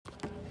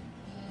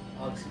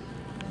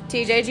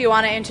TJ, do you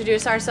want to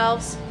introduce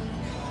ourselves?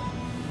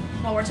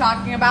 What we're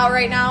talking about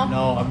right now?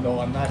 No,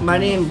 I'm not. My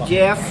name's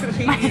Jeff,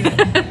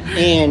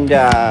 and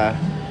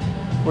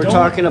we're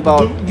talking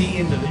about loop me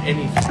into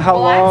anything. how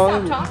Well, I'd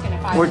long stop talking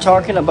if I we're was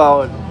talking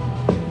about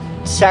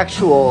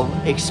sexual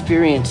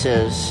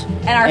experiences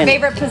And our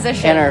favorite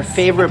positions. and our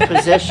favorite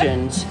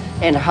positions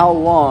and how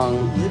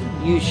long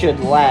you should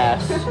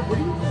last Where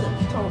do you live?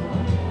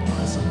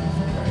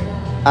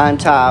 on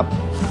top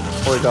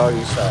or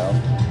doggy style.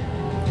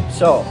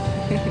 So,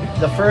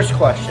 the first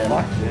question.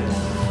 Fuck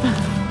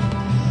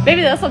this.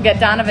 Maybe this will get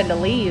Donovan to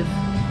leave.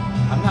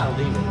 I'm not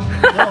leaving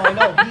No, I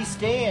know he's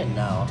staying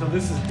now. until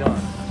this is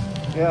done.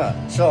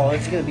 Yeah, so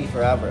it's gonna be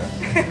forever.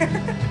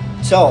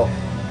 So,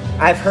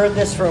 I've heard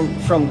this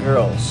from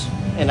girls,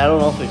 and I don't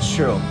know if it's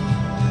true.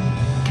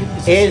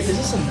 Is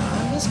this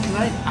anonymous? Can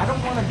I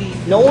don't want to be.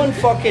 No one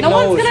fucking No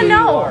knows one's who gonna you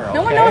know. are,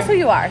 No one okay? knows who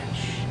you are.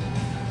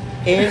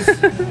 Is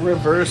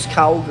reverse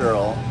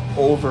cowgirl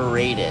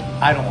overrated?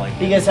 I don't like it.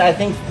 Because I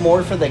think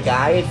more for the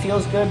guy it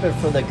feels good, but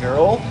for the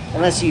girl,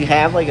 unless you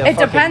have like a It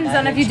fucking depends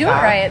on if you 9-inch do it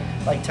cock, right.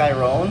 like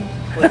Tyrone,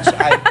 which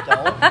I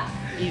don't.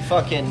 You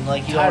fucking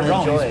like you don't Tyrone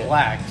enjoy is it.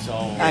 black, so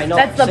I know.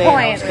 That's the I'm saying, I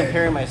point. was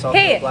comparing myself to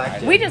a Hey, black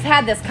dude. we just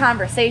had this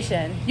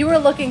conversation. You were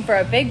looking for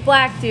a big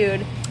black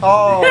dude.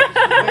 Oh, where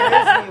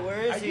is he?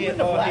 Where is Are he? you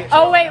into Oh, black? he-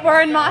 Oh wait,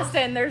 we're in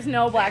Boston. There's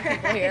no black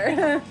people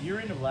here.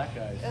 you're into black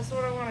guys. That's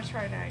what I want to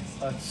try next.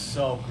 That's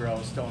so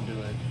gross. Don't do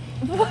it.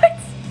 What?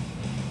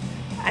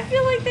 I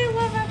feel like they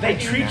love They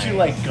everything treat you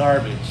nice. like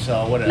garbage,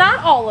 so whatever.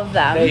 Not all of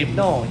them. They-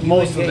 No, you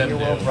most would of get them your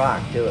do. World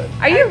Rock. Do it.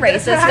 Are you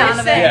That's racist, what I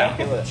Donovan? said. Yeah.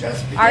 Do it.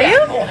 Are you?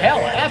 Oh hell,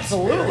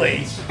 absolutely.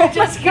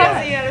 Just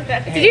because he had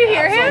that. Did you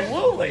hear him?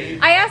 Absolutely.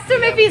 I asked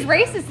him if he's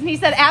racist, and he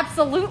said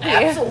absolutely.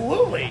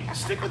 Absolutely.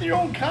 Stick with your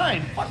own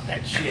kind. Fuck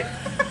that shit.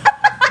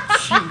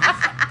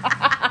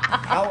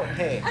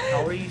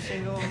 How are you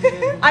single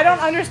again? I don't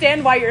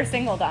understand why you're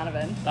single,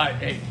 Donovan.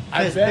 Hey,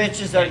 Because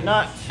bitches are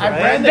nuts, I've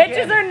right? ran the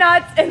Bitches are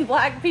nuts, and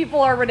black people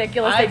are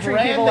ridiculous. They I've treat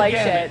ran people the like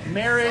gamut. shit.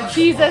 Marriage.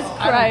 Jesus I don't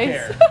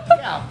Christ. care.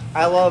 Yeah.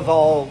 I love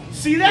all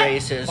See that?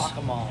 races. Fuck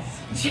them all.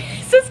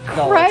 Jesus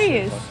No,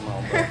 Christ. fuck 'em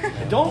all,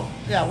 but- Don't.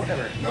 Yeah,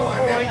 whatever. Oh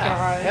my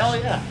gosh. Hell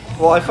yeah.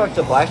 Well, I fucked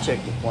a black chick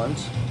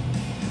once.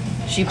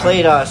 She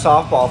played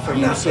softball for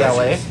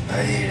UCLA.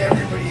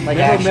 Like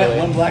Never met actually,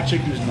 one black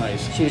chick who's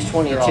nice. she was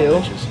They're all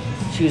 22. bitches.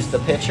 She was the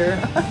pitcher,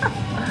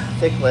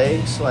 thick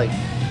legs, like,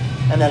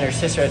 and then her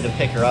sister had to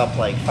pick her up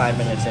like 5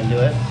 minutes into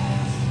it.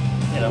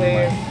 And I'm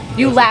Weird. like,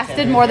 You it was lasted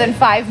tender. more than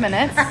 5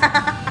 minutes.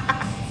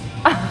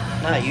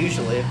 Not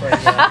usually,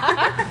 but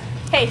yeah,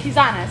 Hey, he's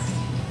honest.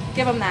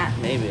 Give him that.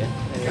 maybe.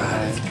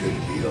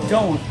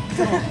 Don't.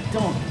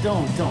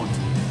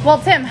 Well,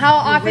 Tim, how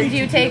often do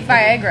you take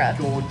Viagra?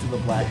 Go to the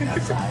black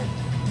side.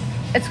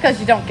 It's because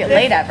you don't get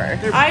laid ever.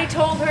 I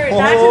told her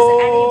not just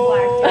any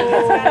black dude.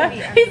 It's gotta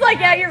be. He's like,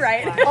 yeah, you're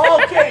right.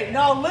 Okay,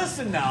 now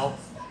listen now.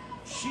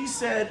 She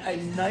said a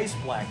nice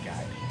black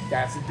guy.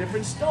 That's a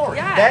different story.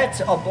 Yeah.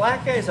 That's a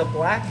black guy is a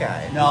black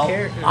guy. Who No,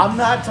 cares? I'm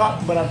not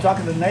talking, but I'm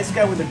talking to a nice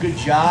guy with a good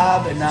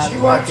job and not. She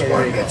wants okay, there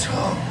one you go. that's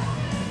hung.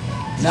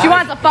 She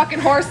wants a fucking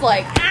horse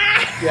leg.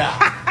 Yeah.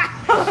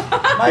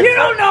 You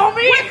don't know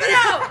me. Whip it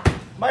out.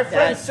 My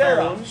friend That's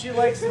Sarah, home. she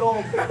likes an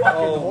old fucking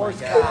Oh,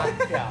 horse my cock.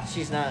 God. Yeah.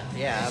 She's not.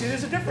 Yeah. See,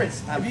 there's a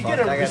difference. I'm If you fucked,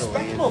 get a I gotta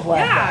respectable leave.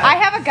 black Yeah. I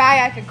have a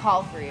guy I could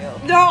call for you.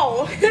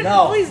 No.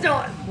 No. Please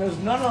don't. guy, there's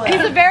none of that.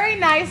 He's a very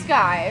nice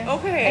guy.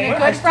 Okay. And a I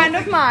good still friend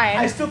of think- mine.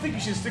 I still think you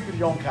should stick with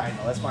your own kind,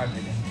 though. That's my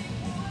opinion.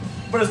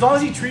 But as long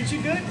as he treats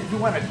you good, if you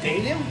want to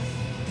date him,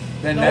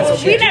 then that's Well,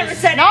 okay. we never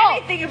said No.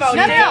 anything about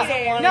No, no,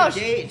 dating. no.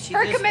 date. She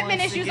Her just commitment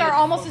wants to issues get are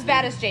almost as fucking-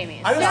 bad as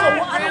Jamie's. I just, Not don't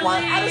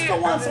want, I just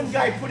don't want really. some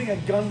guy putting a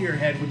gun to your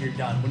head when you're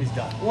done, when he's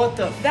done. What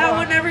the? That fuck?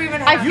 would never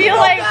even I happen. feel You know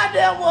like-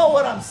 goddamn well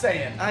what I'm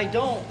saying. I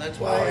don't. That's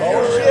Well, why. you're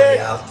Oh really shit!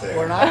 out there.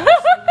 We're not.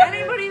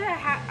 Anybody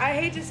that I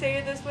hate to say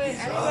it this way,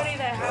 anybody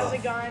that has a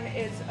gun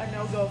is a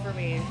no-go for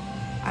me.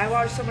 I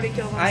watched somebody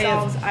kill I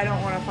have- themselves. I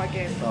don't want to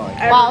fucking. Oh, I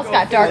ever Wow, it's go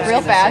got through dark that. real I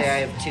was gonna fast. say I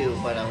have two,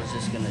 but I was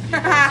just gonna do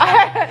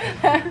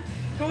this.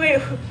 Wait,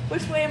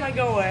 which way am I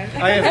going?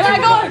 I have Am I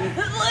two going buttons.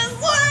 this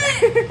way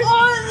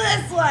or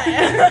this way?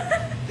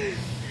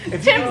 If you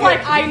Tim's get- like,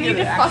 if I you need get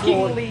to an actual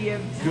fucking leave.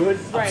 Good,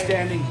 Right.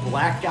 upstanding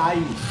black guy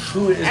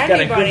who has got a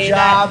Anybody good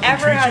job that and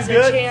ever treats has you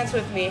a good. chance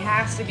with me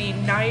has to be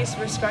nice,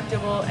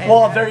 respectable, and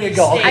Well, there you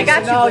go. stable. I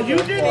got so now you.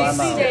 you did Well, I'm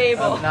out.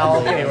 Stable. Now,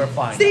 okay, we're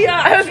fine. See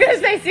ya. I was gonna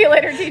say, see you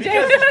later, TJ.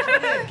 Because there's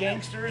plenty of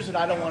gangsters that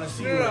I don't want to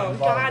see you No, involved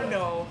God with.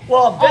 no.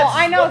 Well, that's Oh,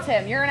 I know, what-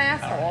 Tim. You're an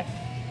asshole.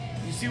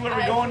 You see where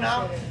we're I going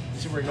now? appreciate You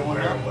see where we're going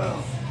Very now?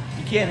 well.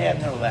 You can't have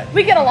none of that.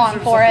 We get You along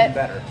deserve for something it.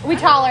 Better. We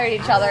tolerate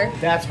each other.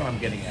 That's what I'm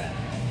getting at.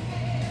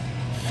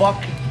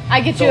 Fuck.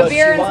 I get So you a if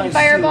beer she and some wants to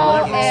Fireball,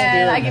 liberal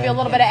and I give you a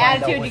little bit of and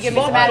find out attitude. what You give she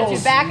me some wants.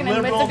 attitude back, and then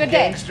it's liberal a good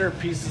day. gangster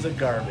pieces of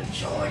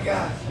garbage. Oh my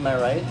God. Am I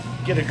right?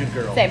 Get a good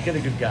girl. Same. Get a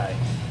good guy.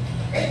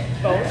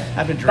 Both.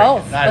 I've been drinking.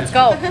 Both. Not Let's as-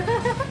 go.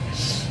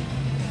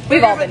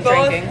 We've all been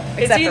Both. drinking, It's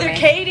except for either me.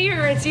 Katie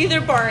or it's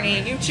either Barney.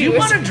 You choose. Do you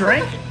want to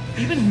drink?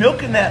 You've been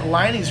milking that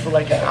Liney's for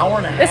like an hour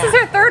and a half. This is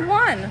her third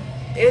one.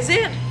 Is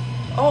it?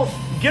 Oh,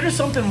 Get her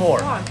something more.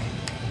 fuck.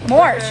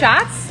 More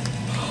shots?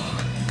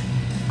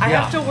 I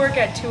Yeah. have to work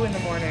at 2 in the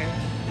morning.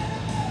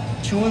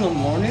 2 in the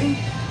morning?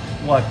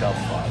 What the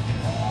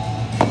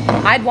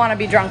fuck? I'd want to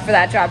be drunk for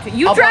that job too.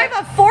 You I'll drive buy-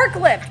 a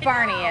forklift,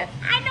 Barney.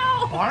 I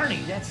know. Barney,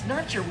 that's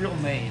not your real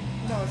name.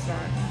 No, it's not.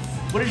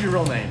 What is your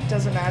real name?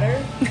 Doesn't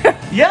matter.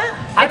 Yeah?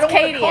 I It's don't want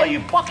Katie. to call you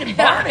fucking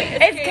Barney.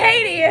 It's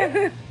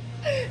Katie.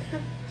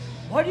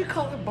 Why do you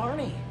call her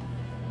Barney?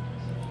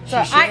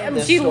 So shared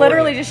this she story.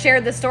 literally just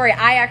shared this story.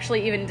 I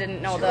actually even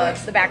didn't know the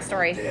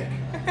backstory.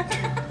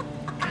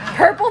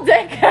 Purple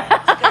dick.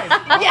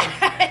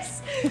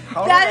 Yes.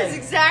 How That did is I-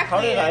 exactly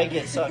How did it. I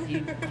get sucked?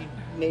 You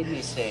made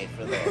me stay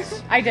for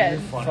this. I did.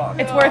 Funny. Fuck.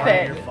 It's worth Barney,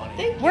 it. You're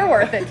funny. We're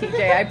worth it,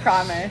 TJ. I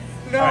promise.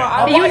 No, All right,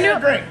 I'll I'm buy You you a knew-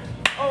 drink.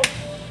 Oh,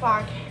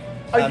 fuck.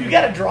 Oh, you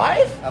got to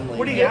drive? I'm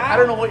What do you leaving. get? I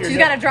don't know what you're She's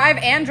doing. got to drive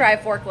and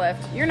drive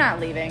forklift. You're not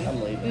leaving.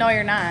 I'm leaving. No,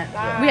 you're not.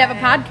 Bye. We have a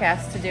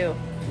podcast to do.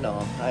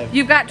 No,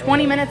 You've got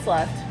 20 minutes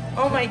left.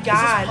 Oh my This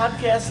god.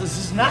 podcast, this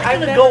is not I've going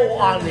to never go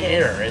done on the this.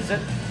 air, is it?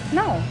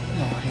 No.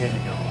 No, here you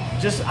go.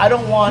 Just, I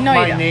don't want No, you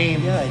my don't.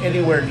 name Yeah, I do.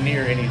 anywhere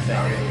near anything.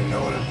 I don't even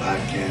know what a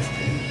podcast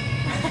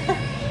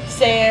is.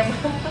 Same.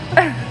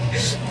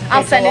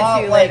 I'll It's send a it lot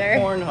to you like later.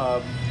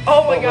 Pornhub,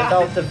 Oh my but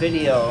god. without the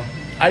video.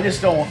 I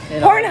just don't.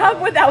 and all Pornhub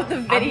that. without the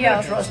I'm video.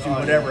 gonna trust you,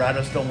 whatever. I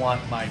just don't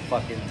want my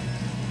fucking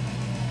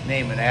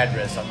name and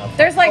address on the.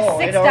 There's like Oh,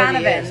 6 it already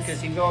Donovans.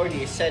 because you've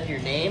already said your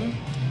name,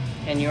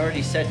 and you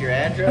already said your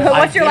address.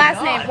 What's your did last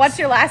not. name? What's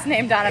your last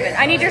name, Donovan?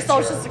 I need your that's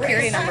social your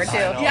security racist. number I too.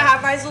 know. Yeah,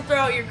 I might as well throw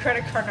out your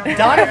credit card number.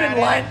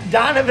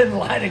 Donovan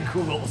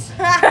Leinenkugels.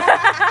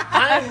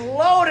 I'm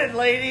loaded,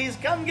 ladies.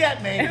 Come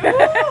get me.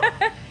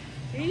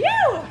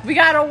 You. We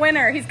got a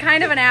winner. He's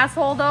kind of an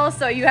asshole though,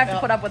 so you have to Yeah.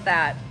 put up with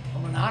that.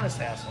 I'm an honest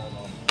asshole,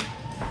 though.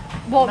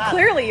 Well, Not-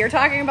 clearly you're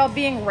talking about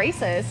being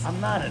racist I'm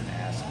not an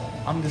asshole.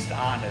 I'm just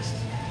honest.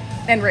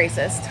 and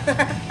racist.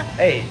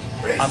 Hey,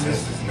 I'm Racist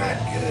just. is not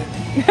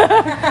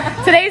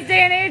good. Today's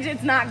day and age,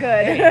 it's not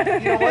good. Hey,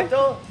 you know what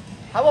though?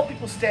 How about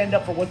people stand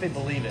up for what they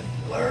believe in?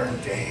 Learn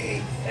to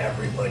hate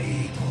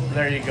everybody equally.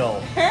 There you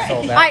go.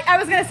 So that, I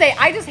was gonna say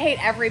I just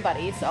hate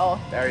everybody, so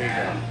there you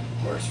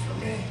go. Worse for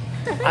me.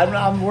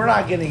 We're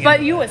not getting. But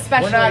into you it.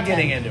 especially, We're not Tim.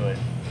 getting into it.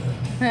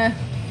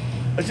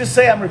 Let's just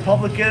say I'm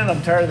Republican and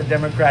I'm tired of the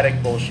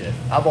Democratic bullshit.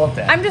 How about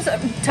that? I'm just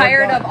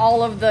tired done. of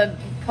all of the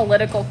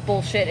political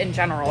bullshit in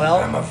general. Well,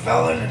 I'm a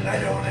felon and I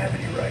don't have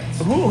any rights.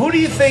 who do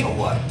you think? So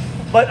what?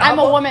 But I'm how a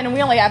about- woman and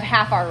we only have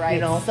half our rights,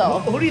 You know, so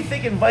who do you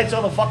think invites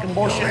all the fucking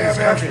bullshit Don't in this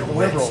have country? extra The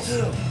wits liberals.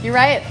 too. you're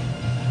right.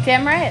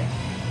 Damn right.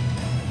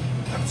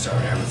 I'm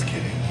sorry, I was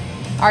kidding.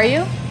 Are you?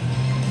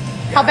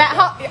 How Yeah, bad?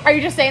 How are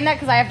you just saying that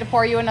because I have to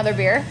pour you another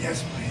beer?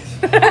 Yes, please.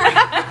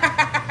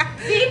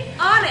 See,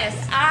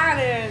 honest.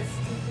 Honest.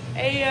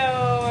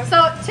 Ayo.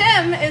 So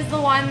Tim is the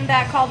one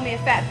that called me a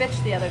fat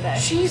bitch the other day.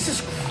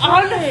 Jesus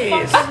Christ!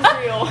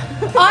 Unfucking real.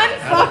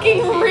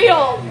 Unfucking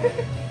real.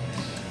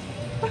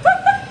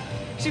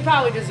 She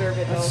probably deserved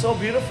it though. That's so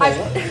beautiful.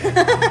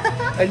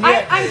 and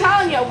I'm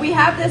telling you, we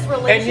have this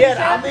relationship. and yet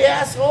I'm the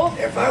asshole.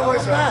 If I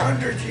was I'm not.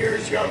 100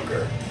 years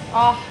younger, a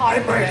I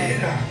hundred might hit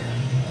her.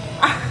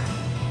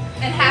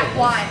 and half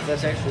blind.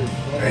 That's actually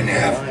And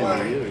half fine to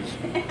wine. use.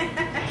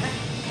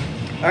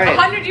 All right.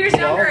 100 years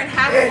younger and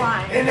half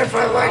blind. And if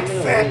I like I'm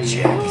gonna fat leave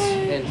chicks,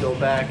 and go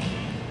back to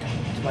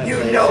my you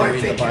place know and I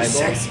read think the you're Bible.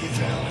 sexy as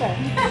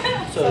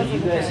hell. So you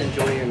guys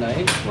enjoy your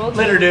night.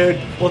 Later,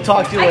 dude. We'll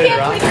talk to you I later.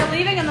 can't huh? believe you're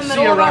leaving in the See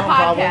middle you of our around,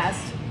 probably.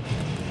 podcast.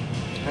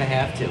 I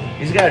have to.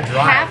 He's got to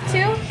drive. Have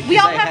to? We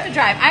all I have ha- to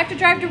drive. I have to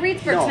drive to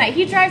Reedsburg No. tonight.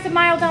 He drives a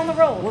mile down the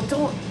road. Well,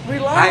 don't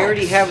relax. I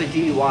already have a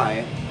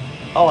DUI.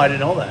 Oh, I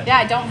didn't know that. Yeah,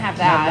 I don't have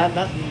that.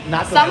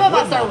 Not that Some I of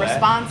would us know are that.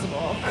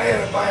 responsible. I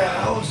had to buy a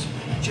house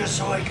just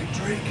so I could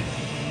drink.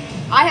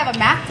 I have a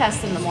math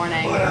test in the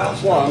morning. What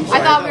else? Well, I'm I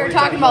sorry, thought we were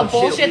talking about shit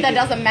bullshit we that could-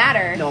 doesn't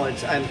matter. No,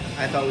 it's. I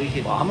thought we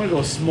could. Well, I'm gonna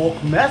go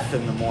smoke meth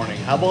in the morning.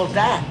 How about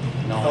that?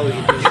 No, Oh, we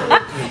could do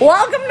something.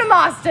 Welcome to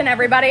Boston,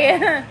 everybody.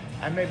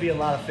 I may be a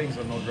lot of things,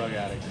 but no drug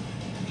addict.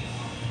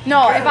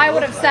 No, if I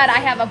would have said I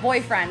have a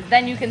boyfriend,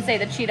 then you can say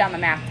the cheat on the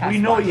math test. We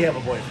know one. you have a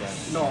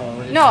boyfriend.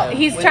 No, it's, No,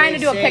 he's when trying they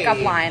to do a say,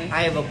 pickup line.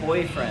 I have a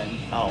boyfriend.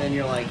 Oh. And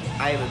you're like,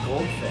 I have a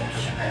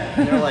goldfish.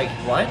 And they're like,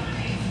 what?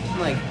 I'm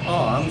like,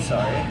 oh, I'm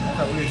sorry. I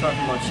thought we were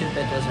talking about shit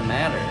that doesn't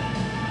matter.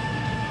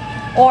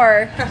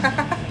 Or,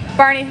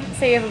 Barney,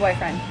 say you have a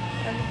boyfriend.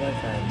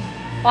 Boyfriend.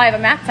 Well, I have a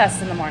math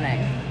test in the morning.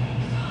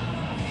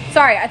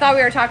 Sorry, I thought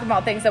we were talking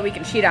about things that we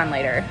can cheat on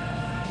later.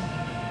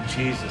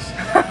 Jesus.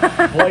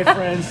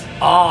 Boyfriends.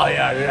 Oh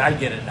yeah, I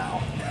get it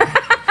now.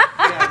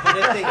 Yeah, but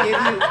if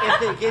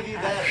they give you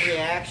that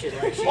reaction,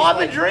 like she's Well, I've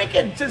like, been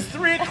drinking since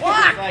 3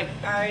 o'clock. like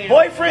I,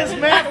 Boyfriend's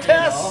math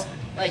tests.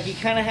 Like you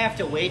kind of have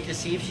to wait to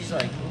see if she's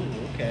like,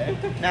 ooh, okay.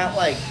 Not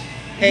like,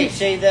 hey,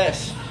 say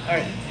this,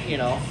 or you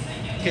know,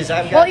 because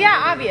I've got. Well,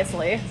 yeah,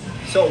 obviously.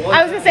 So what?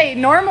 I was gonna say,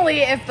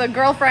 normally, if the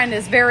girlfriend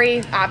is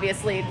very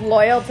obviously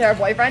loyal to her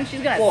boyfriend,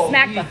 she's gonna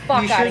smack the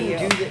fuck out of you.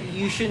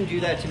 You shouldn't do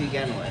that to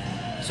begin with.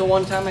 So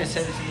one time I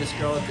said it to this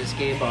girl at this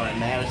gay bar in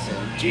Madison.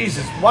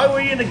 Jesus, why were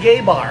you in a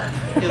gay bar?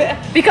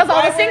 Because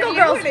all Why the single were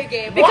you girls. in a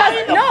gay bar? Because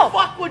Why the no.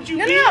 fuck would you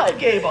No, be no, in a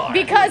gay bar?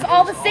 Because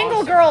all the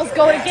single girls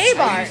go to gay I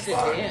bars. used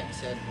to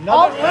dance.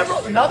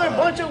 Another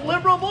bunch of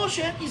liberal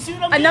bullshit. You see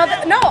what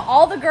I'm No,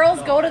 all the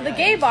girls go to the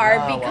gay bar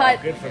wow, because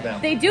good for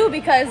them. they do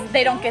because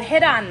they don't get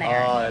hit on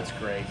there. Oh, that's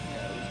great.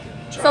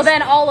 So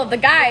then all of the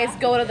guys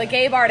go to the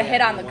gay bar to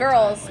hit on the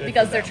girls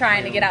because they're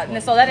trying to get out.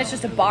 And so then it's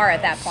just a bar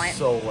at that point.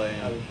 So lame.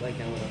 Like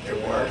I went up to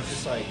work,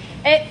 just like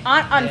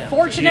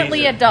Unfortunately,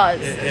 Jesus. it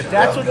does. If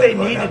that's what they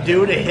need to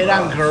do to hit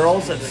on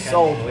girls, it's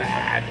so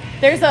bad.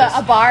 There's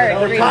a bar in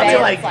They're Green probably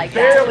Bay like that's like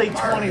barely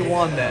that.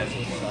 21 then.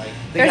 They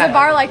There's got- a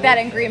bar like that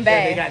in Green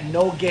They Bay. got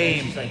no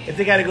game. If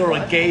they got to go to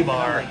a gay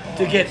bar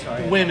to get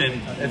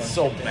women, it's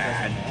so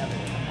bad.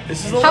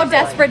 This is How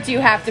desperate do you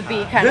have to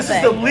be, kind This of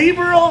is thing? the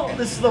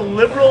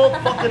liberal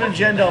fucking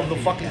agenda of the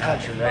fucking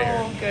country right here.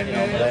 Oh,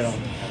 goodness.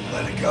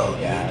 Let it go.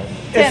 Yeah.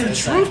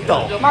 It's the truth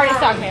though. Marty's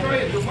talking to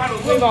me.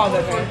 We've all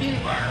done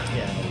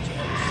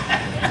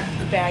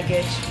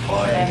baggage.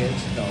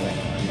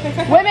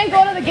 Women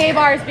go to the gay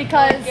bars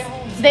because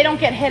they don't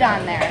get hit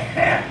on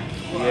there.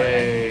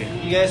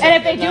 Yay. you guys. And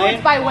if they do,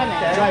 it's by women.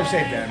 Drive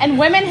safe, Dan. And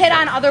women hit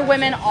on other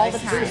women all the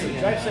time.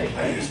 Drive safe.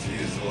 I used to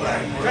use the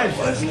language. I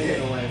wasn't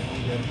gay.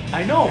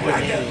 I know, but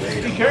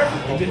just be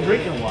careful. You've been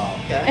drinking a while.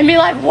 And be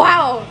like,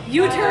 wow,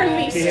 you turned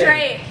me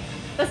straight.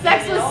 The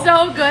sex was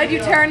so good, you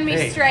turned me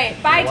Hey, straight.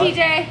 Bye, you know what?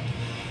 TJ.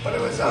 But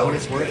it was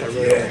always good I at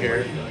really the don't end.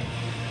 care.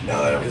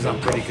 No, it Because was I'm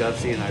pretty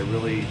gutsy and I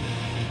really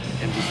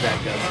am just that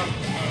gutsy.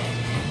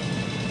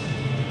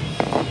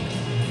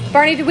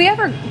 Barney, did we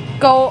ever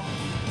go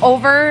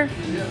over?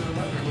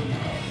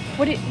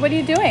 What are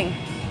you doing?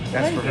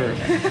 That's for her.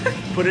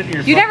 Put it in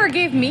your You fucking- never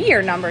gave me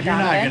your number, You're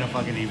not Donovan. gonna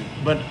fucking even.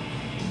 But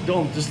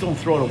don't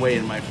throw it away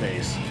in my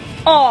face.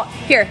 Oh,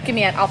 here, give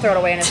me it. I'll throw it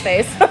away in his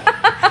face.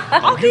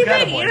 I'll You keep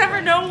got it. a You boyfriend.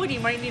 never know when you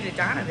might need a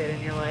Donovan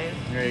in your life.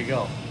 There you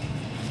go.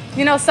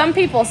 You know, some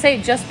people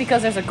say just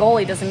because there's a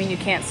goalie doesn't mean you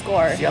can't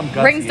score. See, I'm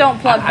gutsy. Rings don't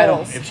plug I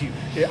don't- holes.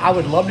 I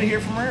would love to hear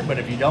from her, but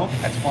if you don't,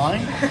 that's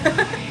fine.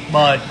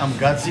 But I'm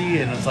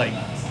gutsy, and it's like,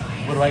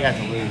 what do I got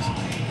to lose?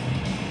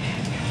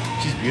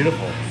 She's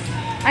beautiful.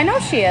 I know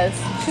she is.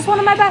 She's one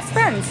of my best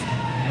friends.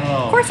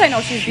 Oh, Of course I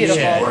know she's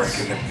beautiful. shit.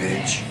 working the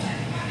bitch.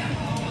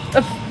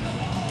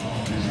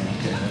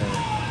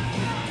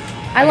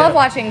 I love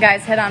watching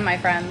guys hit on my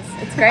friends.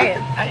 It's great.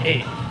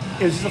 Hey,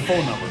 it was just a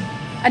phone number.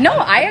 No,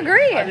 I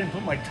agree. I didn't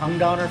put my tongue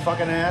down her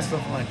fucking ass,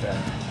 something like that.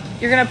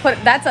 You're gonna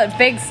put. That's a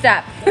big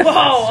step.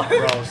 Whoa!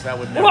 Gross. That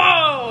would never.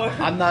 Whoa!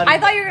 I'm not. I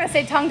thought you were gonna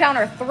say tongue down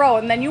her throat,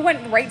 and then you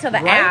went right to the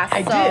right? ass.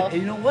 I so. did.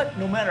 And you know what?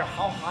 No matter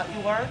how hot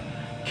you are,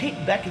 Kate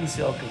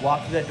Beckinsale could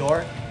walk through that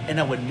door, and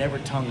I would never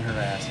tongue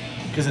her ass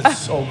because it's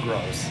so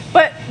gross.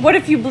 But what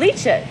if you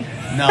bleach it?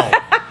 No.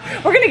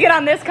 We're gonna get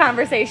on this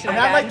conversation And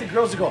again. I like the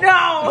girls to go,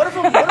 No. What if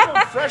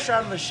I'm fresh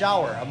out of the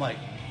shower? I'm like,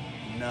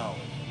 no.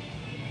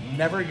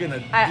 Never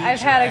gonna. I've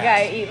beat had a your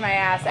guy ass. eat my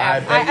ass, I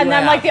after, bet you and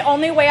then have. like the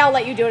only way I'll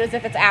let you do it is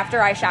if it's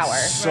after I shower.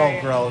 So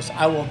Right. gross.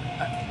 I will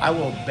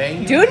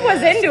bang you. Dude in the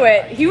was ass. into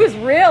it. He was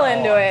real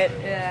into it.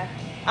 Yeah.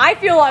 I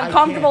feel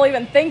uncomfortable can't-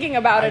 even thinking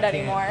about I it can't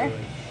anymore. do it.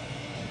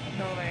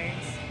 No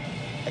thanks.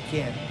 I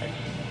can't.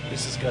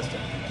 It's disgusting.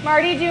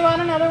 Marty, do you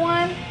want another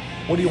one?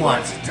 What do you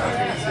want? What's the tongue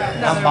in his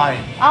ass? I'm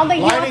buying. I don't think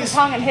he wants Liney's- his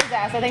tongue in his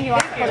ass. I think he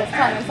wants to put his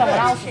tongue in someone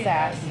else's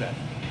ass.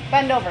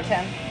 Bend over,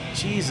 Tim.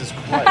 Jesus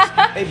Christ.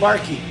 Hey,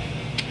 Barkeep.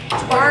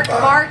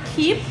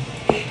 Barkeep.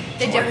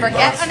 Did you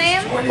forget a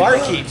name?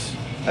 Barkeep.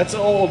 That's an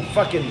old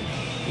fucking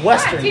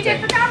Western TJ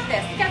thing. forgot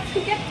this. Guess who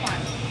gets one?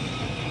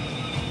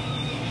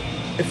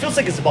 It feels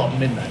like it's about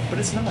midnight, but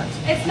it's not.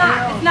 It's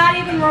not. It's not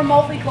even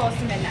remotely close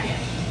to midnight.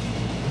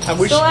 I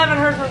wish Still haven't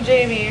heard from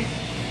Jamie.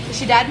 Is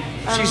she dead?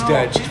 she's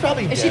dead. She's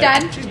probably dead. Is she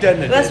dead? She's dead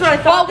in a That's ditch. what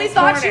I thought. Well, we this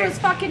thought she morning. was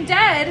fucking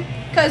dead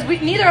because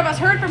neither of us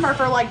heard from her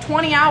for like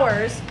 20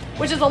 hours,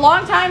 which is a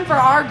long time for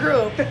our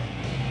group.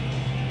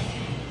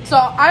 So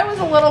I was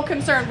a little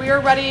concerned. We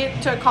were ready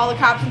to call the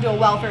cops and do a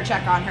welfare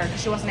check on her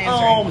because she wasn't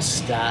answering. Oh,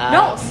 stop.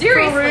 No, For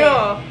seriously.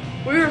 real.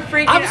 We were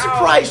freaking out. I'm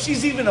surprised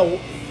she's even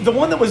the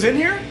one that was in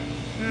here.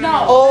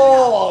 No.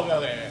 Oh, no,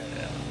 there.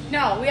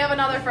 No, we have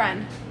another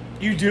friend.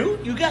 You do?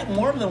 You got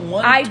more than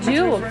one? I two or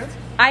do. three friends?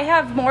 I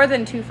have more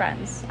than 2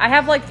 friends. I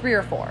have like 3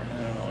 or 4.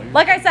 I don't know.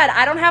 Like I said,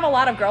 I don't have a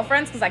lot of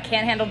girlfriends because I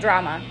can't handle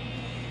drama.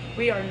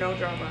 We are no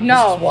drama.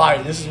 No.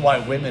 This is why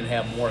women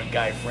have more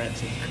guy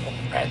friends than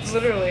girlfriends.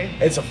 Literally.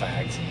 It's a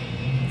fact.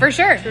 For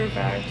sure. True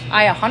fact.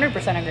 I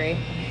 100% agree.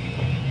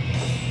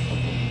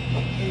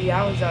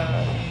 Yeah, I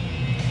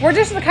was We're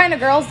just the kind of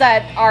girls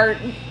that are.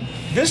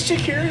 This chick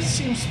here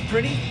seems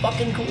pretty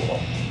fucking cool.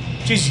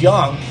 She's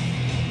young.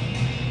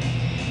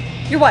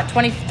 You're what,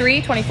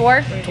 23,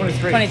 24?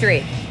 23.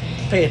 23.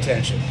 Pay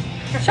attention.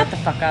 Shut the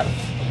fuck up.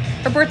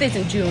 Her birthday's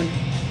in June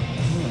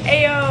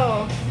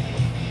Ayo.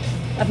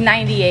 of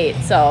 98,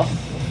 so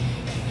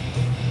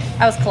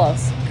I was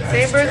close. That's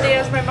Same birthday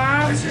as terrible. my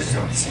mom. I just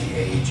don't see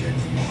age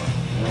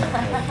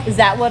anymore. Is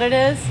that what it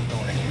is? No,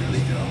 I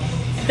really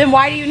don't. Then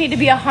why do you need to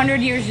be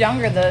 100 years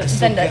younger than to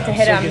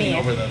hit I'm on still me? getting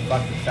over the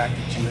fucking fact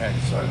that you had.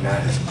 So I'm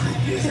not as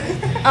creepy as I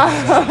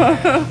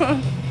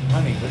think.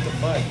 Honey, what the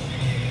fuck?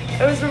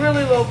 It was a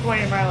really low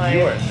point in my life.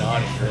 You are a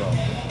naughty girl.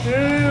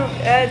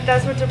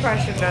 That's what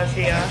depression does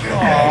to you.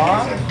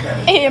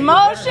 Aww.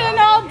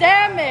 Emotional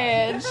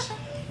damage.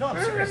 No,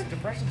 I'm serious.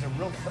 Depression's a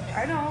real thing.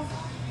 I know.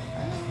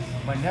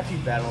 My nephew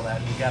battled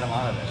that. We got him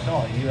out of it.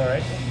 No, you all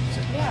right?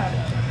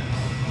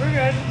 Yeah. We're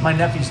good. My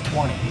nephew's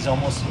 20. He's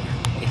almost your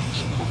age.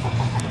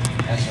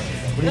 That's all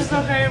right. But It's he's-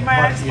 okay. My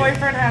but,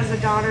 ex-boyfriend has a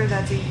daughter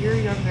that's a year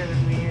younger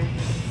than me.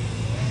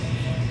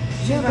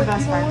 She's Yeah, my but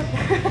best you know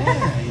friend. what?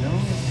 Yeah, you know,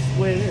 it's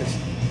the way it is.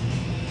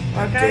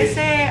 What can I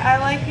say? I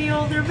like the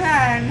older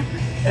men.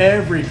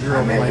 Every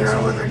girl I'm in likes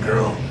there with a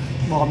girl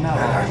Well, not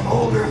that I'm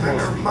all. older than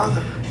her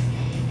mother.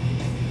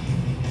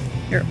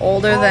 You're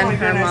older Oh than my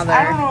her goodness. mother.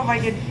 I don't know if I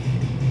could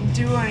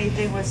do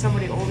anything with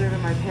somebody older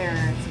than my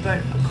parents,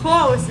 but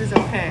close is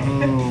okay.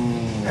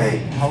 Hey,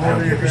 How old I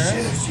don't are your give a shit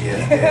parents? if she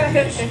has daddy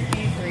issues.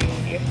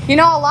 53. You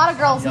know, a lot of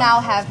girls now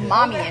have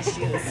mommy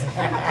issues.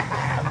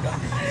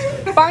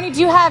 Barney,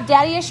 do you have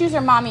daddy issues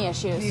or mommy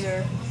issues?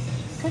 Neither.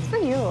 Good for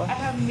you. I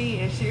have me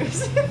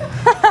issues.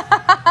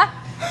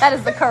 That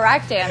is the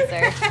correct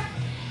answer.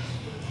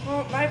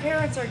 Well, my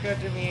parents are good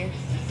to me.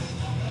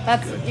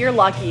 You're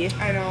lucky.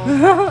 I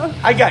know.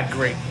 I got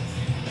great.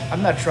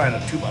 I'm not trying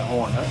to toot my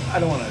horn. I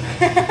don't want to.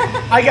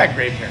 I got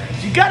great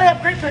parents. You gotta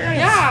have great parents.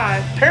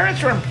 Yeah.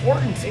 Parents are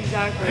important.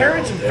 Exactly.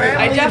 Parents and family.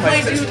 I my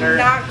definitely sister, do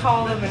not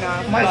call them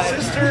enough. My but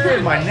sister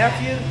and my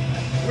nephew,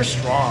 we're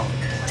strong.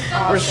 We're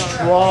a Awesome.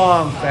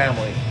 strong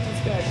family.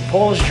 It's good.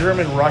 Polish,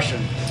 German,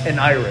 Russian, and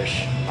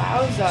Irish.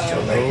 Wowza.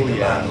 She'll make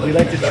your mom We look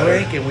like to better.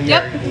 drink and we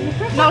Yep.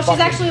 are. No, she's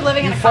fucking- actually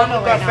living in you a fuck condo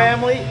with right our now.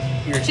 family,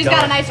 you're She's done.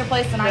 got a nicer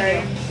place than I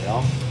Right. do. You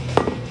know?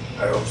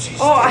 I hope she's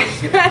Oh, I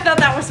thought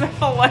that was my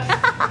full one.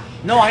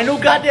 No, I know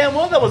goddamn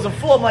well that was a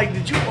full. I'm like,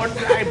 did you order?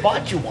 I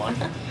bought you one.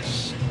 Did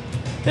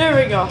There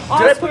we go. All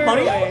I put squared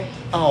money away.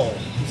 out? Oh,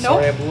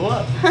 sorry I blew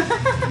up.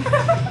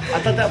 I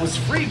thought that was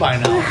free by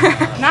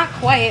now. Not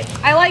quite.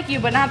 I like you,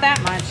 but not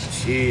that much.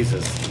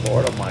 Jesus,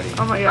 Lord Almighty.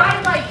 Oh my I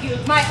god. like you.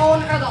 My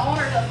owner, or the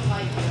owner doesn't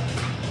like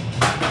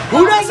you.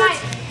 Who Well, doesn't?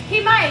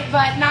 He might,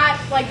 but not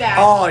like that.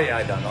 Oh yeah,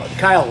 I don't know.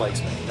 Kyle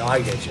likes me. No,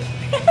 I get you.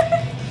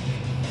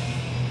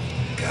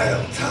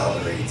 Kyle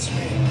tolerates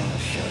me.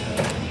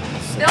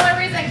 The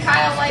only reason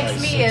Kyle likes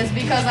me is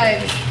because I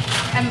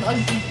am a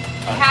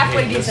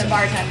halfway decent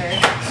bartender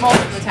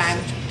most of the time.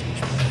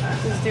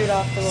 This dude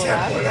off the little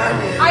Except when app.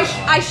 I'm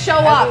here. I show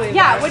up. believe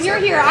Yeah, that. when you're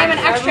here, I'm an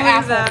extra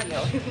I believe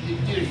asshole.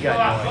 You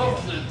got no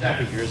idea. A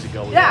couple years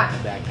ago, we Yeah. were in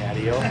the back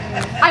patio.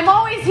 I'm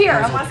always here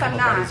I was with unless a I'm couple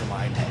not. buddies of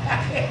mine.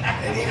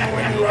 And even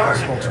when you are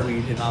Smokes here,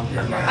 weed, and I'm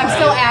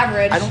still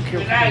average. I don't care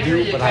what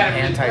you do, but I'm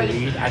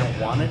anti-weed. I don't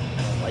want it.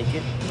 I don't like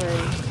it.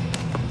 Right.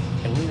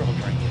 And we were all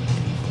drinking.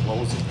 He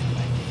blows it in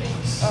my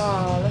face.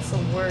 Oh, that's the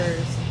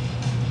worst.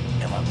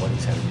 And my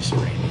buddies had to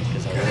restrain me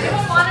because I was. You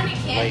don't want any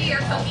candy or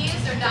cookies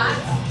or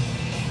dots?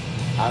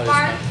 I was,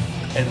 Mark?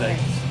 and like,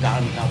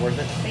 Don, not worth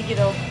it. Thank you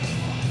though.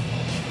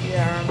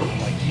 Yeah. I'm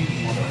like, you go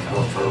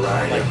motherfucker. for a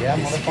ride. I'm like, yeah,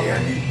 Piece of motherfucker.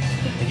 candy.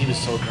 And he was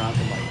so drunk.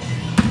 I'm like,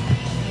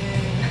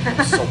 I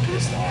was so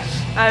pissed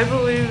off. I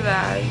believe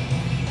that.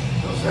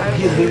 Those I are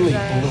He believe literally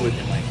that. blew it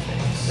in my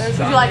face. That's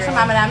Would you like some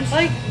unreal. M&Ms?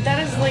 Like that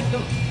is like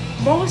the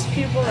most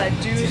people that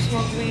do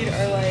smoke weed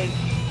are like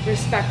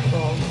respectful.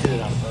 He did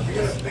it on I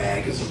purpose. got a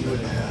bag of some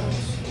in the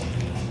house.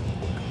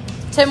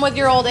 Tim, with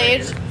your old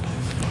age,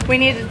 we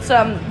needed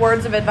some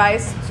words of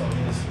advice.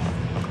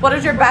 What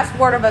is your best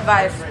word of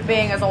advice,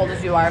 being as old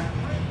as you are?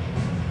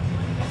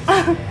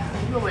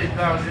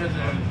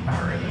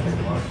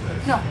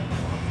 No,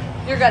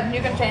 you're good.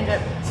 You can change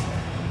it.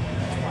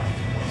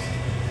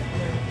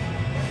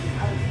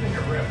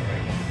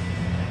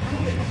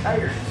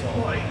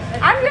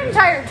 I'm getting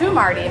tired too,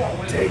 Marty.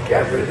 Take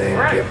everything,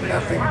 give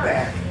nothing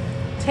back.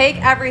 Take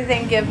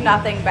everything, give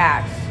nothing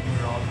back.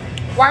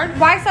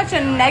 Why such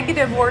a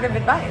negative word of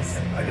advice?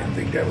 I didn't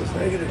think that was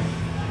negative.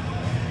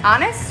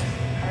 Honest?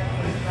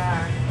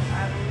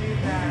 I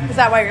believe that. Is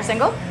that why you're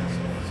single?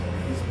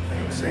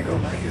 I'm single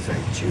because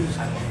I choose.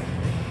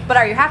 But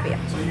are you happy?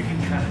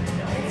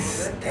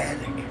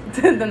 Ecstatic.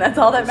 Then that's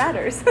all that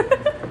matters.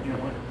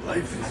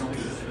 Life is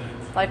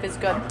good. Life is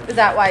good. Is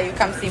that why you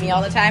come see me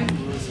all the time?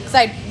 Because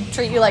I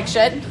treat you like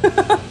shit? Nah,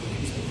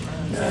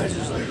 I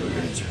just like looking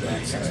at your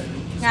backside.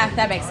 Yeah,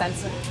 that makes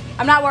sense.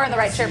 I'm not wearing the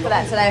right shirt for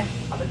that today.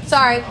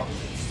 Sorry.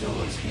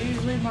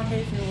 Usually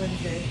Monday through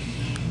Wednesday.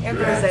 And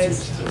Your attitude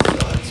Thursdays. still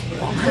sucks,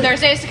 but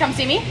Thursdays to come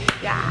see me?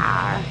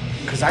 Yeah.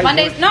 Because I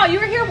Mondays? work- No, you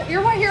were here.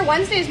 You were here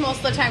Wednesdays most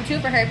of the time too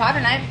for Harry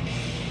Potter night.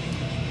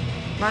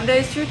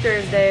 Mondays through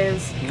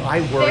Thursdays.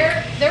 I work.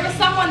 There was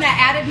someone that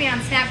added me on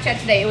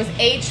Snapchat today. It was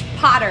H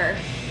Potter,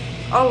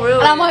 Oh really?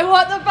 and I'm like,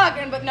 what the fuck?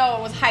 But no,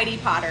 it was Heidi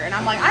Potter, and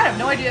I'm like, I have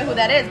no idea who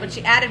that is. But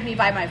she added me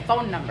by my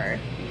phone number.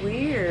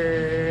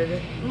 Weird.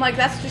 I'm like,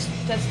 that's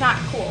not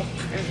cool.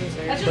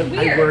 Interesting. That's But just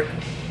weird.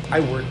 I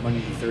work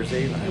Monday to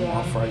Thursday, and I'm Yeah.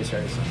 off Friday,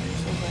 Saturday, Sunday.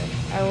 So.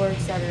 Okay. I work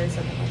Saturday,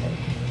 Sunday, Monday.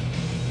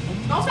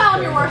 Don't tell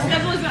him your work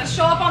schedule. He's gonna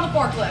show up on the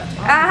forklift.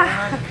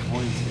 Ah. Not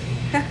going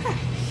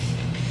to.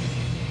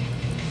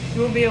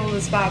 You won't be able to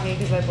spot me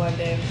because I blend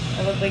in.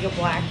 I look like a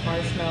black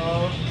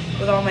marshmallow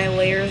with all my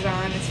layers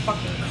on. It's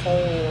fucking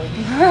cold.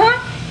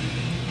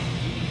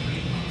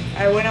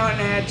 I went out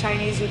and I had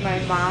Chinese with my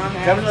mom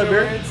Have another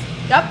beer?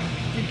 afterwards. Yep,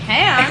 you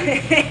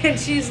can. And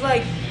she's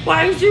like,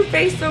 why is your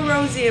face so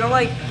rosy? And I'm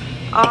like,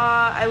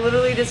 I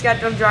literally just got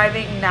done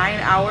driving 9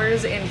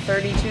 hours in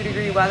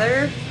 32-degree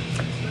weather.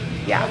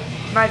 Yeah,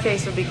 my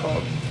face would be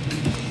cold.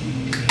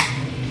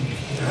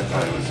 I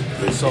thought it was a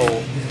good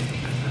So,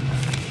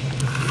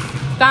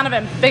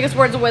 Donovan, biggest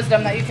words of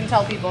wisdom that you can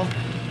tell people.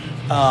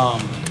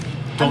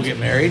 don't get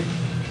married.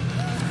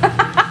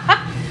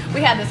 We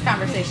had this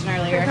conversation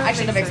earlier. I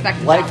should have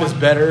expected Life that is one.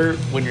 better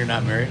when you're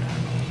not married.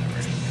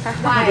 No,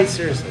 Why? but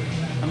seriously.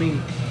 I mean,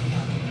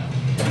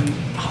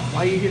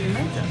 why are you here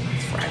tonight then?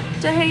 It's Friday.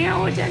 To hang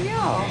out with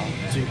Danielle.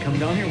 So you come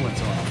down here once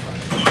in a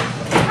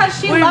while. Because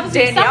she When loves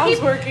me. Some Danielle's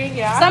people, working,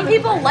 yeah. some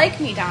people like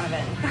me,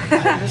 Donovan.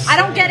 I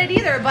don't get it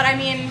either, but I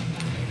mean,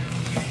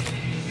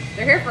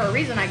 they're here for a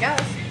reason, I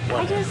guess.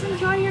 I just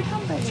enjoy your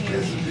company.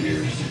 There's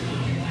beers.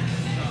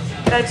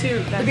 That too.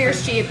 The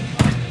beer's cheap.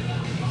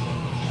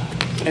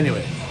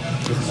 Anyway,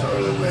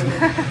 Sorry, the women.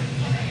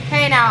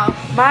 Hey now,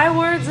 My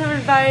words of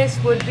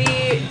advice would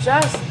be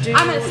just do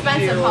I'm an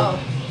expensive you. hoe.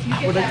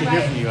 I would like to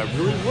hear from you. I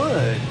really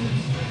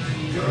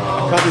would. You're I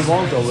all probably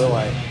won't though, will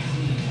I?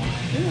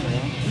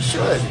 You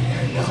should.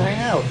 Just hang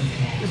out.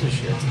 This is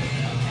shit.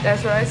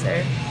 That's what I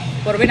say.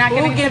 What are we not Who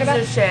giving a shit gives about?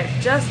 a shit?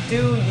 Just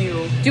do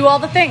you. Do all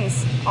the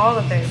things. All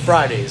the things.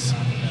 Fridays.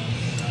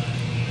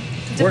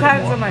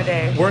 Depends on my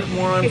day. Work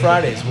more on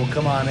Fridays. We'll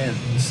come on in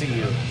and see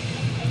you.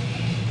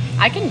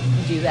 I can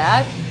do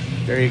that.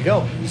 There you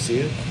go. You see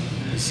it?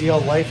 You see how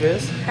life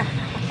is?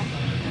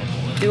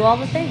 Do all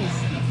the things.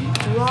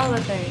 Do all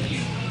the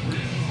things.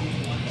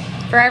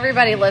 For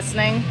everybody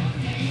listening,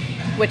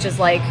 which is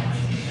like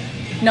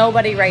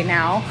nobody right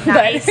now.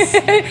 Nice.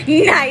 but-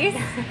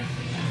 nice.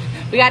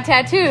 We got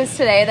tattoos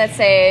today that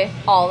say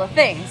all the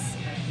things.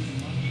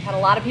 Had a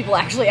lot of people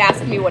actually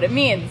ask me what it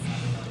means.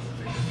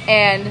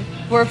 And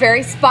we're a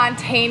very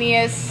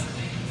spontaneous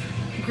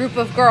group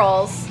of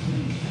girls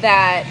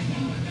that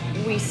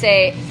we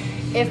say,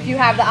 if you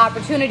have the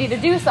opportunity to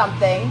do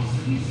something,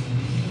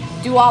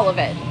 do all of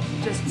it.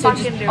 Just So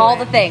fucking do all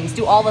it. the things.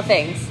 Do all the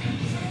things.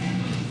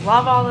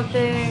 Love all the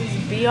things.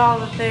 Be all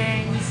the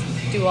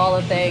things. Do all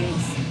the things.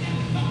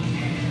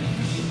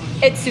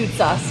 It suits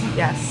us.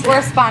 Yes.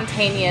 We're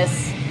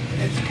spontaneous.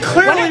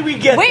 Clearly we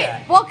get Wait,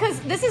 that. well, because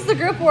this is the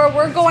group where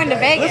we're going to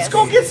Vegas. Let's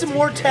go get some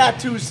more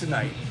tattoos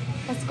tonight.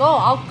 Let's go.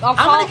 I'll call,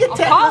 I'm gonna get I'll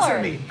call listen her.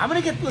 to me. I'm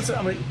gonna get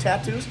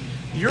tattoos.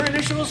 Your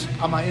initials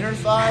on my inner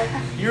thigh.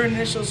 Your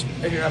initials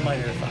on my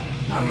inner thigh.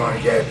 I'm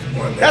gonna get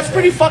one. That's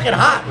pretty fucking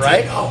hot,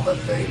 right? Take all the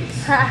things.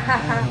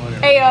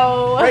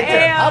 Ayo. Right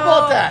there. Ayo. How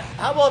about that?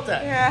 How about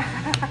that?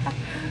 Yeah.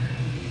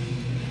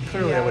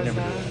 Clearly, I would Yeah,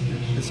 never what's do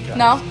that. This guy.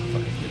 No?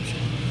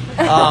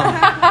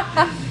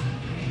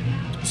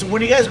 So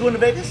when are you guys going to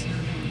Vegas?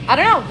 I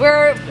don't know.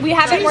 We're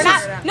not. Jesus.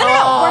 We're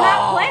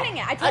not planning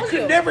it. I I told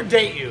could you. never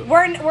date you.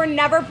 We're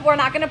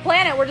not gonna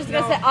plan it. We're just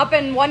gonna sit up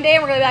and one day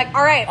and we're gonna be like,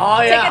 all right,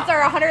 Oh, yeah. tickets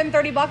are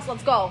 $130.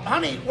 Let's go.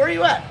 Honey, where are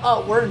you at?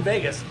 Oh, we're in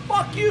Vegas.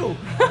 Fuck you.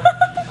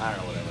 I don't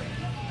know,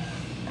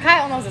 whatever.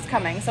 Kyle knows it's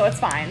coming, so it's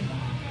fine.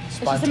 It's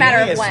just a matter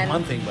of Spontaneous when.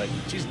 One thing, but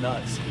she's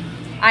nuts.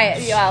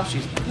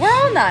 We're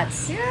all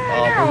nuts.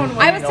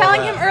 I was know telling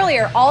that. him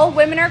earlier, all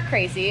women are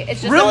crazy. It's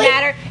just Really? a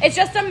matter. It's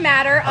just a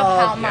matter of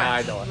how much. Yeah,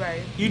 I know it.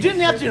 Right. You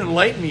didn't have to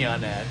enlighten me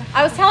on that.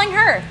 I was telling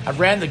her. I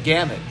ran the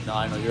gamut. No,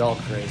 I know you're all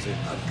crazy.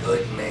 A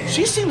good man.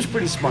 She seems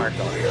pretty smart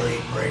though. really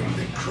bring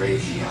the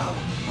crazy out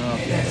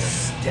in a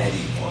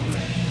steady woman.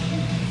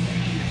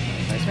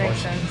 Nice Makes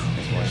voice. sense.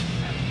 Nice voice.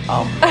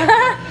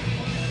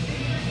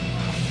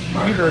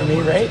 You heard me,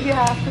 right?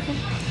 Yeah. Fucking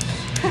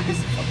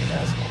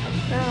asshole.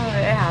 Oh,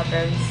 it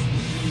happens.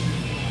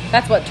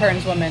 That's what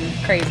turns women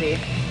crazy.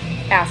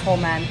 Asshole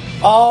men.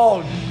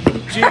 Oh,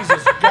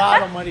 Jesus,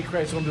 God Almighty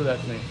Christ! Don't do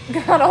that to me.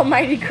 God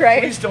Almighty Please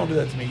Christ. don't do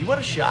that to me. You want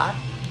a shot?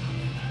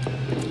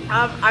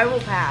 I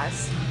will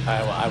pass.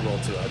 I will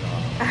too. I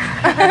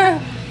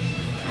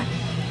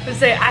know. To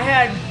say I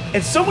had.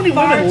 And so many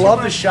Far women too love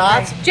the much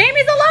shots.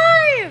 Jamie's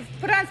alive.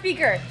 Put it on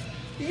speaker.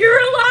 You're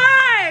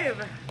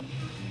alive.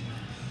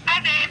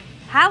 Hi, babe.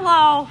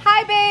 Hello.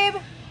 Hi,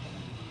 babe.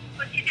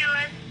 What you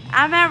doing?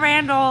 I'm at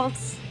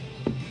Randall's.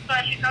 So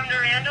I should come to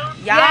Randall?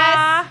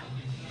 Yeah.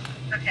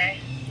 Okay.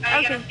 Are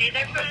you Okay. gonna stay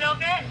there for a little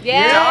bit?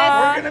 Yes.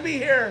 Yeah, we're gonna be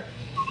here.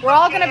 We're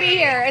all gonna be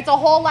here. It's a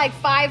whole like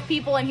 5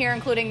 people in here,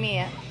 including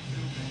me.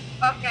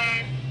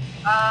 Okay.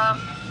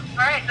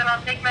 Alright, then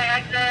I'll take my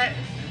exit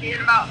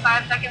in about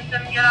 5 seconds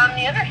and get on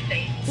the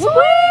interstate.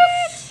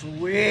 Sweet.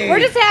 Sweet. We're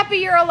just happy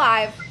you're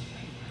alive.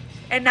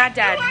 And not You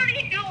dead.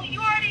 already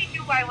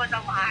knew I was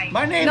alive.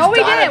 My name's No, we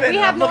didn't. Donovan, We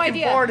and have I'm no looking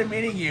idea. forward to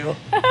meeting you.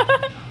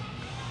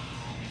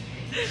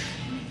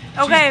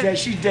 Okay.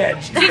 She's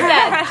dead. She's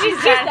dead.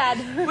 She's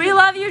dead. We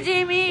love you,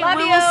 Jamie. Love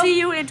we you. will see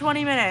you in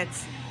 20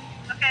 minutes.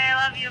 Okay,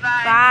 I love you.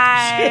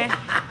 Bye.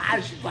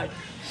 Bye. She's like,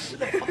 Who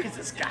the fuck is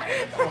this guy?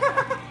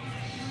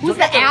 Who's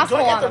the asshole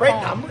Do I on got the right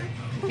phone? number?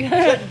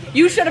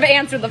 You should have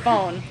answered the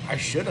phone I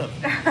should have.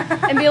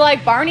 and be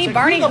like, Barney,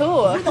 Barney, Who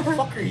who? the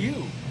fuck are you?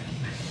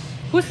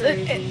 Who's?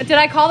 Did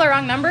I call the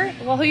wrong number?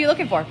 Well, who are you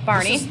looking for?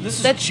 Barney.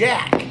 This is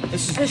Jack.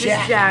 This is This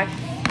Jack. is Jack.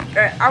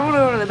 Alright, I want to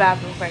go to the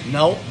bathroom quick.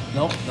 No.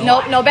 Nope,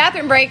 no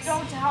bathroom breaks.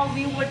 Don't tell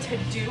me what to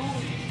do.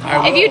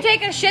 I If will. you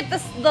take a shit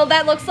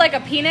that looks like a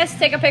penis,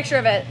 take a picture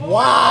of it.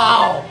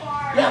 Wow.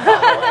 Yeah,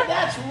 by the way,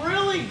 that's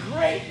really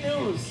great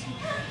news.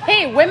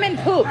 Hey, women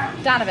poop,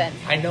 Donovan.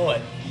 I know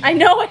it. I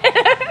know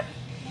it.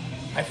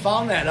 I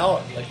found that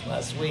out like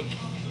last week.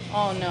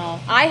 Oh no,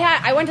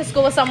 I went to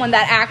school with someone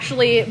that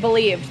actually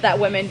believed that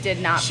women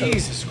did not poop.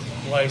 Jesus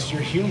Christ,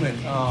 you're human.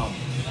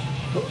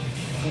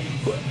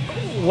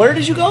 Where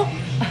did you go?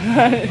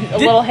 A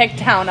little hick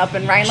town up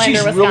in Rhinelander,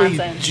 She's Wisconsin.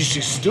 really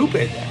she's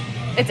stupid.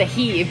 It's a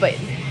he, but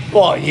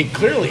Well,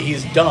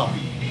 he's dumb.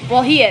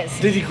 well, he is.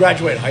 Did he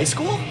graduate high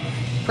school?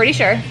 Pretty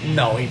sure.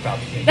 No, he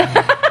probably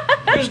didn't.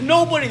 There's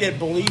nobody that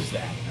believes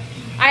that.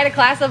 I had a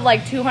class of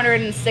like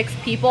 206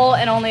 people,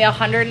 and only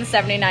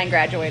 179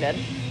 graduated.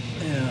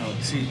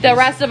 See, The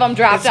rest of them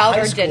dropped it's out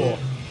high or school. didn't.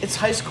 It's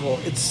high school.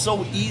 It's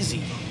so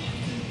easy.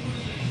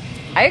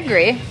 I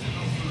agree.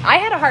 I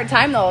had a hard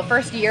time though.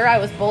 First year, I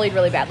was bullied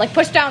really bad, like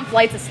pushed down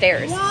flights of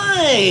stairs.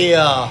 Why?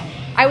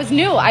 I was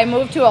new. I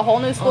moved to a whole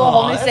new school, a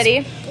whole new that's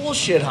city.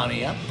 Bullshit,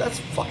 honey. That's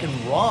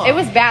fucking wrong. It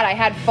was bad. I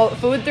had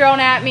food thrown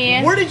at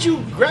me. Where did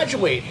you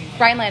graduate?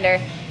 Rhinelander,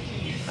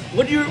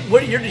 What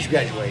year did you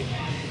graduate?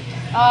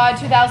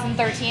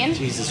 2013.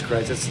 Jesus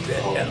Christ!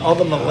 That's all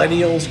the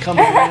millennials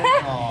coming in.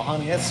 Oh,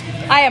 honey, that's.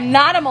 I am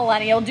not a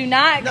millennial. Do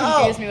not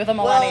confuse me with a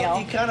millennial.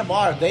 Well, you kind of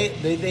are.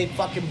 They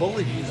fucking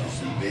bullied you though.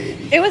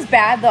 It was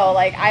bad though.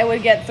 Like I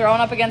would get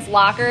thrown up against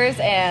lockers,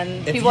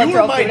 and If people would you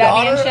throw were my food at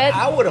me and daughter, shit.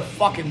 I would have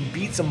fucking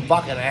beat some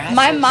fucking ass.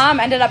 My mom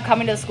ended up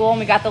coming to the school, and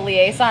we got the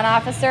liaison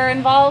officer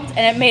involved, and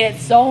it made it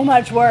so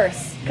much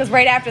worse. Because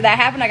right after that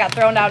happened, I got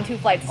thrown down 2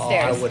 flights of Oh,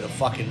 stairs. I would have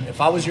fucking. If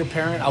I was your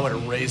parent, I would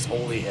have raised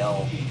holy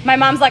hell. My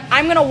mom's like,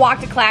 "I'm gonna walk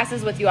to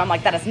classes with you." I'm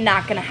like, "That is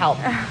not gonna help."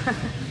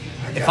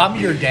 If I'm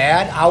your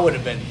dad, I would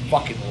have been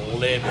fucking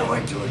livid. I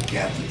went to a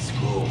Catholic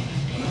school.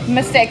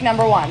 Mistake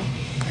number 1.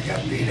 I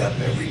got beat up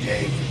every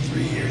day for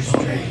 3 years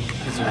straight.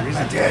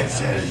 My dad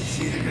said it's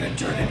either going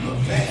to turn into a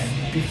fan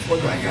Before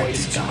the or I got to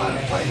voice teach him how to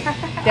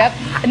fight. Yep.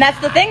 And that's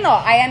the thing, though.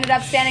 I ended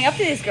up standing up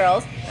to these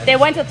girls. They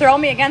went to throw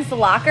me against the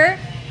locker.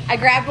 I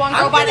grabbed one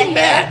girl I'm by the getting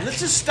hair. mad. Let's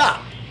just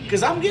stop.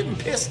 Because I'm getting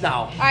pissed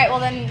now. All right, well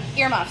then,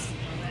 earmuffs.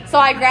 So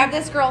I grabbed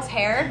this girl's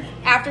hair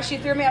after she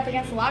threw me up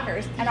against the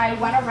lockers, and I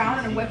went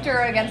around and whipped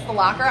her against the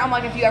locker. I'm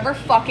like, if you ever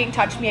fucking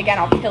touch me again,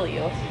 I'll kill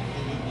you.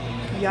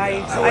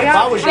 Yikes. If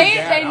I was your They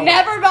dad, I would-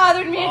 never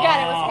bothered me again.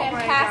 It was Oh my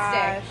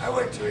fantastic. I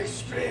went to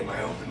extreme.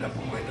 I opened up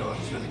a window and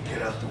threw the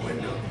kid out the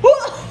window.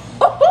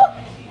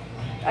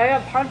 I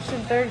got punched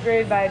in 3rd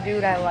grade by a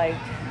dude I liked.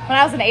 When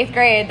I was in 8th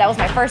grade, that was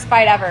my first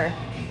fight ever.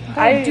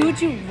 I- Dude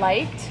you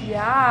liked? What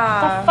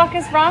Yeah. the fuck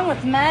is wrong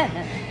with men?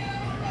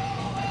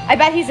 I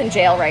bet he's in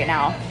jail right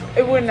now.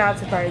 It would not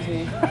surprise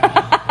me.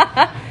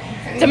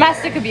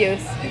 Domestic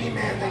abuse. Any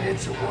man that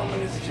hits a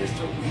woman is just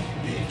a weak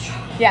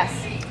bitch. Yes.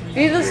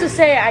 Needless to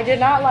say, I did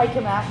not like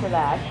him after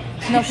that.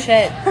 No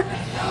shit.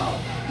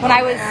 When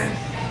I was...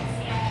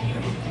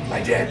 And my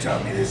dad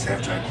taught me this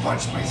after I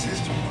punched my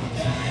sister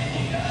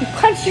once. You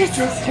punched your Took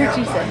me sister, out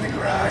behind Jesus. the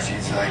garage.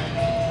 He's like,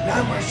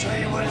 now I'm going to show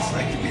you what it's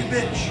like to be a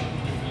bitch.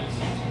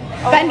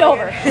 Bend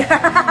over. He beat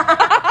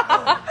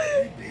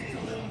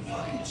the little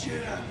fucking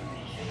shit out of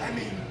me. I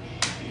mean,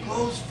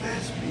 closed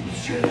fist beat the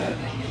shit out of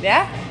me.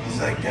 Yeah? He's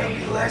like, that'll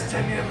be the last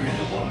time you ever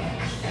hit a woman.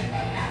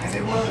 And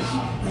it was.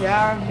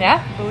 Yeah.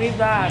 Yeah? Believe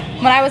that.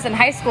 When I was in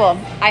high school,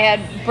 I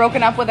had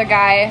broken up with a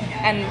guy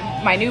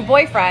and my new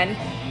boyfriend.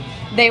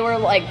 They were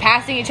like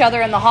passing each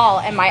other in the hall,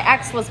 and my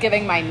ex was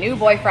giving my new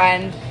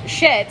boyfriend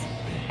shit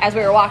as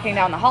we were walking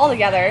down the hall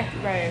together.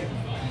 Right.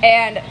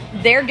 And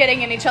they're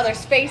getting in each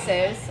other's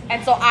faces,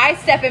 and so I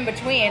step in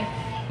between.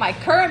 My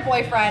current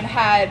boyfriend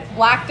had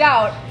blacked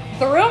out,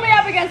 threw me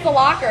up against the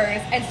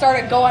lockers, and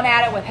started going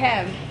at it with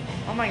him.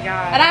 Oh my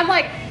god. And I'm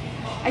like,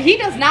 he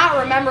does not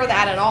remember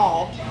that at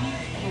all.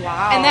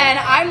 wow. And then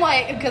I'm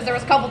like, because there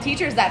was a couple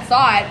teachers that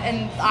saw it,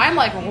 and I'm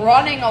like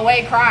running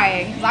away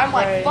crying, because I'm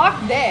like, Right.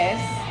 fuck this.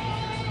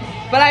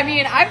 But I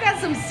mean, I've got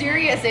some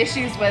serious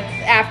issues with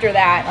after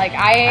that. Like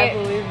I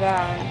believe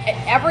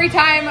that. every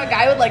time a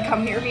guy would like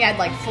come near me, I'd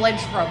like flinch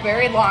for a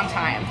very long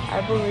time. I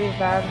believe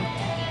that.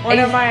 One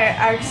of my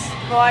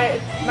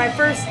my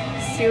first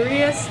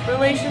serious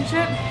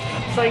relationship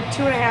was like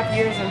 2.5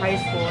 years in high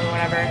school or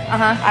whatever.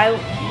 Uh-huh.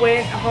 I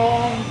went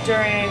home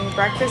during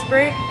breakfast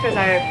break because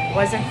I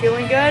wasn't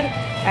feeling good.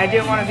 I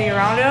didn't want to be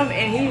around him,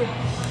 and he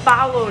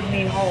followed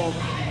me home.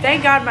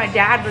 Thank God my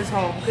dad was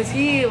home, because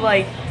he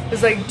like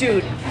was like,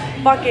 dude,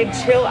 fucking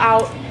chill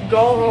out,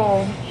 go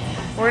home.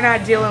 We're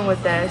not dealing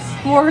with this.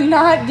 We're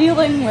not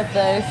dealing with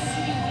this.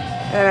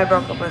 And I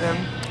broke up with him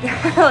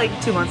like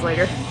 2 months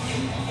later.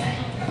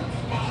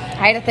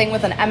 I had a thing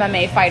with an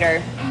MMA fighter.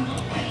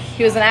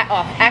 He was an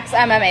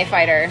ex-MMA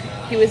fighter.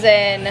 He was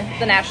in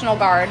the National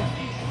Guard.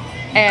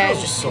 and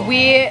Girls are so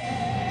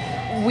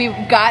we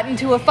got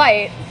into a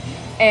fight,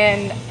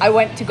 and I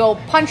went to go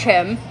punch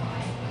him,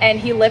 and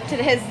he lifted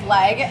his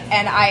leg,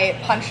 and I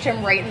punched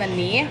him right in the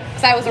knee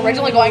because I was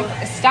originally going for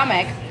his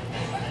stomach,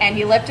 and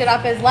he lifted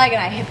up his leg,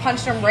 and I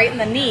punched him right in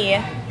the knee,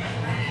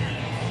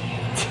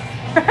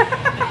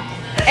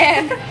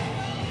 and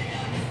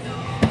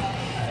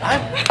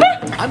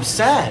I'm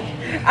sad.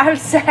 I'm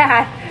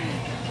sad.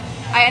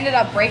 I ended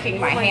up breaking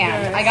my my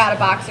hand. goodness. I got a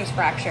boxer's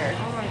fracture.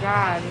 Oh my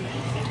god.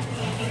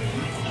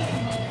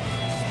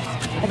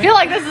 I feel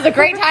like this is a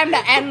great time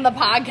to end the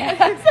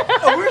podcast.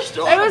 Oh, we're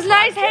still. It was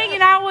nice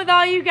hanging out with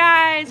all you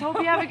guys. Hope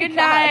you have a good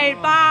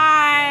night.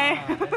 Bye.